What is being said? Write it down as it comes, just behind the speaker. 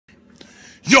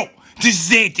Yo, this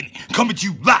is Anthony coming to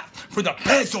you live from the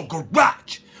Passo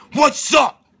garage. What's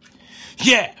up?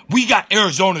 Yeah, we got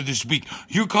Arizona this week.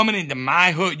 You're coming into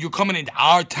my hood. You're coming into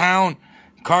our town,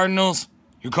 Cardinals.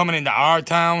 You're coming into our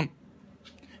town,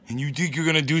 and you think you're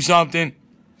going to do something?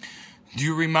 Do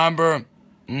you remember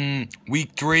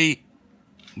week 3?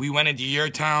 We went into your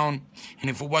town, and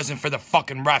if it wasn't for the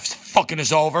fucking refs fucking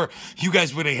us over, you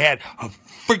guys would have had a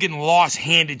friggin' loss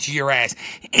handed to your ass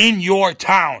in your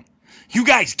town. You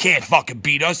guys can't fucking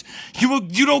beat us.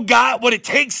 You don't got what it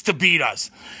takes to beat us.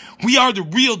 We are the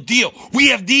real deal. We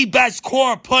have the best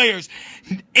core players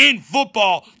in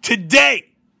football today.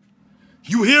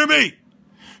 You hear me?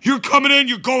 You're coming in,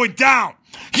 you're going down.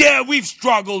 Yeah, we've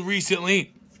struggled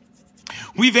recently.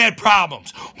 We've had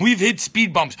problems. We've hit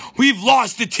speed bumps. We've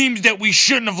lost to teams that we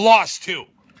shouldn't have lost to.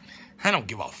 I don't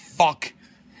give a fuck.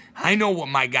 I know what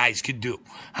my guys could do.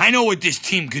 I know what this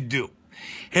team could do.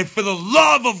 And for the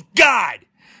love of God,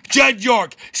 Jed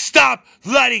York, stop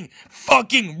letting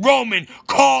fucking Roman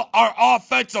call our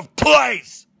offensive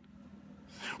plays.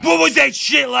 What was that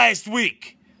shit last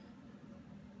week?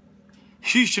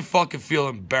 You should fucking feel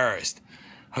embarrassed.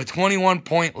 A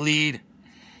 21-point lead.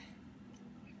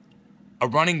 A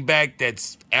running back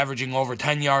that's averaging over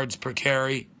 10 yards per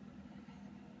carry.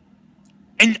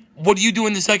 And what do you do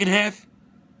in the second half?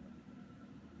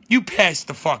 You pass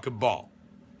the fucking ball.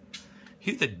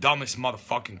 He's the dumbest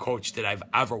motherfucking coach that I've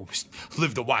ever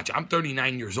lived to watch. I'm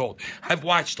 39 years old. I've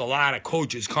watched a lot of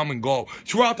coaches come and go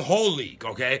throughout the whole league,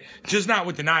 okay? Just not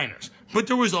with the Niners. But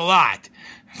there was a lot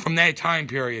from that time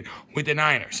period with the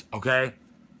Niners, okay?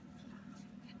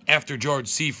 After George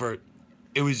Seifert,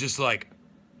 it was just like,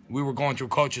 we were going through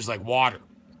coaches like water.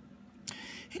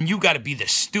 And you got to be the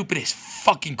stupidest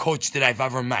fucking coach that I've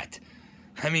ever met.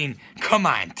 I mean, come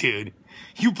on, dude.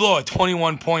 You blow a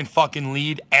 21-point fucking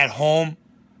lead at home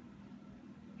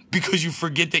because you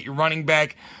forget that your running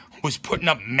back was putting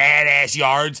up mad-ass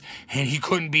yards and he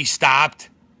couldn't be stopped.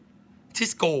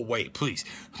 Just go away, please.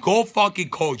 Go fucking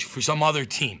coach for some other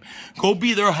team. Go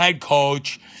be their head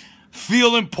coach.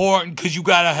 Feel important because you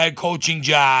got a head coaching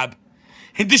job.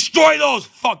 And destroy those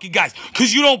fucking guys.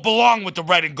 Because you don't belong with the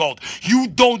red and gold. You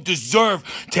don't deserve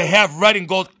to have red and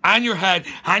gold on your head,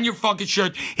 on your fucking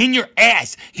shirt, in your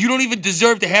ass. You don't even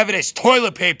deserve to have it as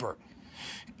toilet paper.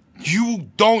 You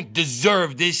don't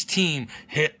deserve this team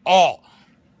at all.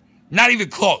 Not even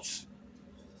close.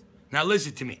 Now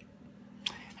listen to me.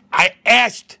 I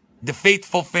asked the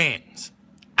faithful fans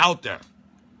out there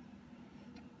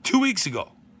 2 weeks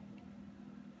ago,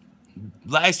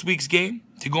 last week's game,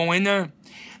 to go in there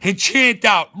and chant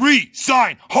out,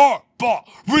 "Re-sign Harbaugh!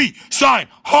 Re-sign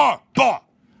Harbaugh!"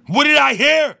 What did I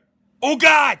hear? Oh,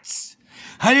 gods!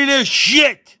 I didn't hear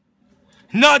shit.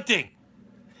 Nothing.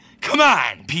 Come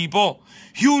on, people.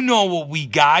 You know what we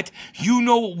got. You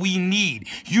know what we need.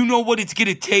 You know what it's going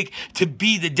to take to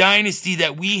be the dynasty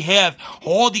that we have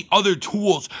all the other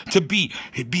tools to be,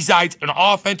 besides an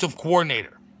offensive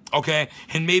coordinator, okay?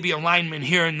 And maybe a lineman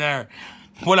here and there,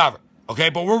 whatever. Okay,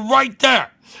 but we're right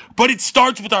there. But it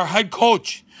starts with our head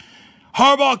coach.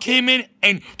 Harbaugh came in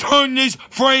and turned this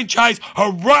franchise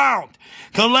around.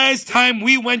 The last time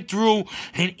we went through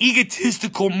an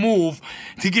egotistical move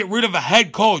to get rid of a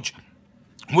head coach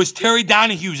was Terry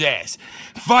Donahue's ass,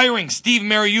 firing Steve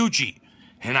Mariucci.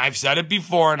 And I've said it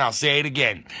before and I'll say it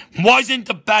again. Wasn't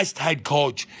the best head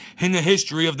coach in the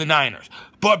history of the Niners.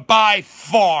 But by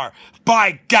far,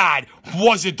 by God,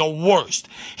 wasn't the worst.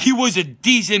 He was a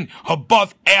decent,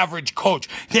 above average coach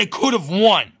that could have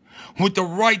won with the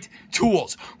right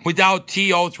tools without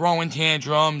T.O. throwing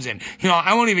tantrums. And,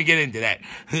 I won't even get into that.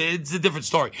 It's a different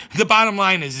story. The bottom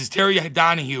line is Terry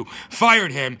Donahue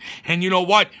fired him. And you know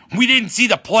what? We didn't see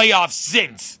the playoffs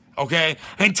since, okay?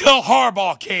 Until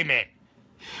Harbaugh came in.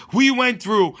 We went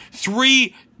through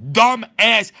 3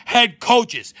 dumb-ass head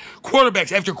coaches,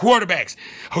 quarterbacks after quarterbacks,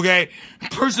 okay?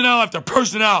 Personnel after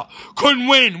personnel. Couldn't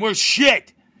win. We're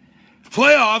shit.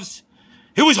 Playoffs,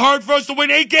 it was hard for us to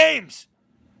win 8 games.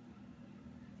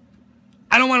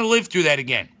 I don't want to live through that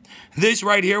again. This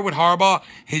right here with Harbaugh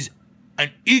is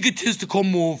an egotistical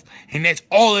move, and that's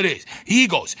all it is.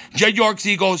 Egos. Jed York's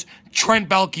egos, Trent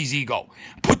Baalke's ego.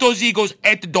 Put those egos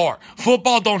at the door.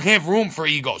 Football don't have room for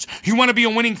egos. You want to be a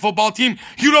winning football team?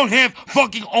 You don't have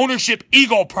fucking ownership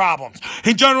ego problems.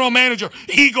 And general manager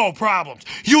ego problems.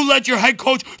 You let your head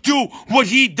coach do what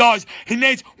he does, and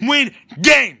that's win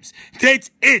games.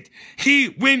 That's it. He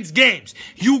wins games.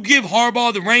 You give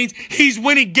Harbaugh the reins, he's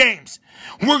winning games.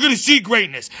 We're going to see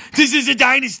greatness. This is a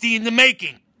dynasty in the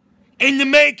making. In the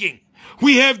making.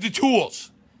 We have the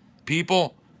tools.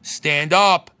 People, stand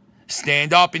up.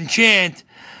 Stand up and chant.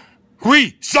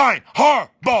 Resign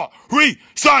Harbaugh.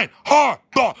 Resign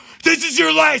Harbaugh. This is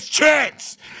your last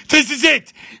chance. This is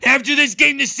it. After this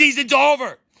game, the season's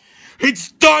over.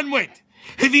 It's done with.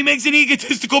 If he makes an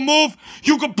egotistical move,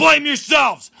 you can blame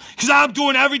yourselves. Because I'm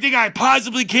doing everything I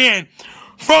possibly can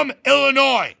from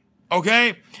Illinois.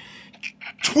 Okay?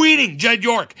 Tweeting Jed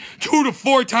York 2 to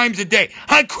 4 times a day.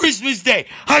 On Christmas Day.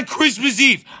 On Christmas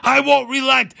Eve. I won't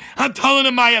relent. I'm telling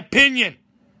him my opinion.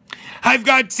 I've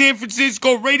got San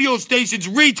Francisco radio stations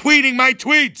retweeting my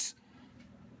tweets.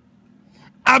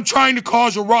 I'm trying to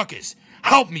cause a ruckus.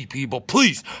 Help me, people.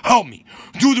 Please, help me.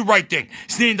 Do the right thing.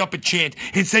 Stand up and chant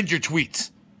and send your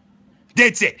tweets.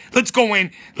 That's it. Let's go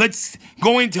in. Let's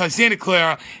go into Santa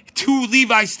Clara to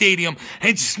Levi Stadium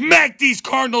and smack these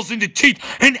Cardinals in the teeth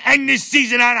and end this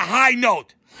season on a high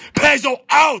note. Passo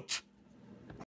out.